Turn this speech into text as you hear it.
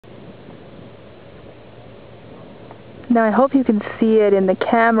Now I hope you can see it in the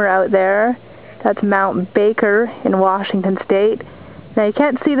camera out there. That's Mount Baker in Washington State. Now you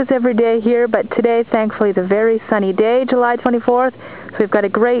can't see this every day here, but today thankfully is a very sunny day, July 24th. So we've got a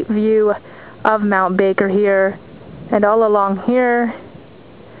great view of Mount Baker here. And all along here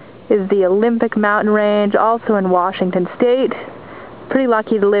is the Olympic mountain range, also in Washington State. Pretty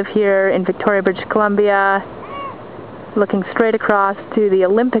lucky to live here in Victoria, British Columbia. Looking straight across to the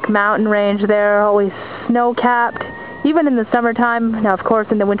Olympic mountain range there, always snow-capped, even in the summertime. Now of course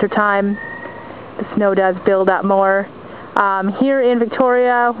in the wintertime the snow does build up more. Here in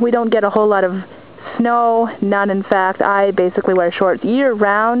Victoria we don't get a whole lot of snow, none in fact. I basically wear shorts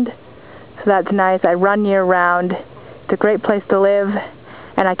year-round, so that's nice. I run year-round. It's a great place to live,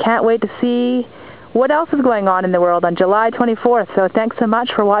 and I can't wait to see what else is going on in the world on July 24th. So thanks so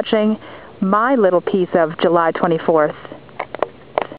much for watching my little piece of July 24th.